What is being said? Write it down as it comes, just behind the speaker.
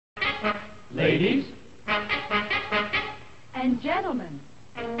Ladies and gentlemen,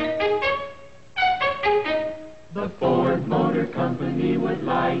 the Ford Motor Company would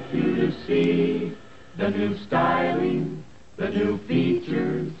like you to see the new styling, the new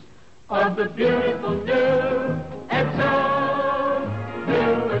features of the beautiful new Edsel,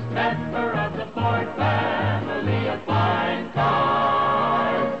 newest member of the Ford family of fine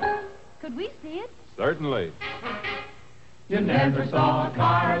cars. could we see it? Certainly. You never saw a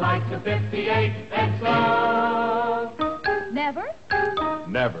car like the 58 Edsel. Never?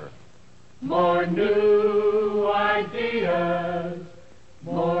 Never. More new ideas,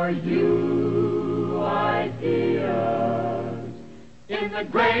 more you ideas in the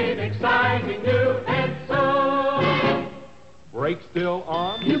great, exciting new Edsel. Brake still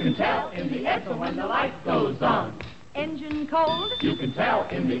on? You can tell in the Edsel when the light goes on. Engine cold? You can tell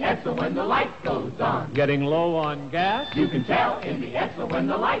in the Edsel when the light goes on. Getting low on gas? You can tell in the Edsel when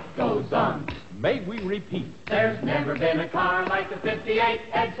the light goes on. May we repeat? There's never been a car like the 58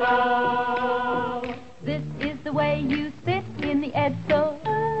 Edsel. This is the way you sit in the Edsel.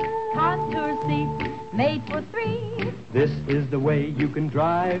 Contour seats made for three. This is the way you can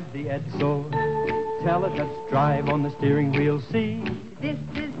drive the Edsel. Tell it, let's drive on the steering wheel, see. This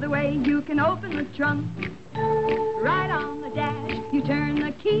is the way you can open the trunk. Right on the dash, you turn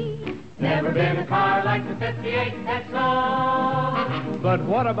the key. Never been a car like the 58 Edsel. But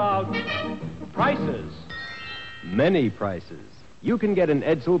what about prices? Many prices. You can get an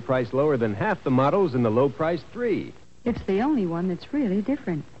Edsel price lower than half the models in the low-price 3. It's the only one that's really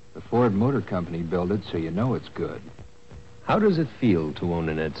different. The Ford Motor Company built it so you know it's good. How does it feel to own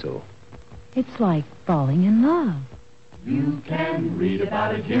an Edsel? It's like falling in love. You can read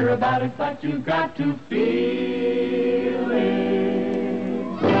about it, hear about it, but you've got to feel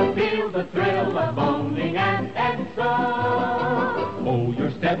it. Feel the thrill of owning an Edsel. Oh, your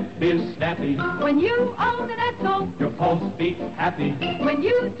step is snappy. When you own an Edsel, Your pulse beats happy. when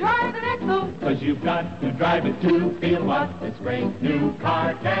you drive an Edsel, 'Cause you've got to drive it to feel what this great new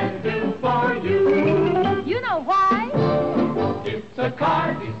car can do for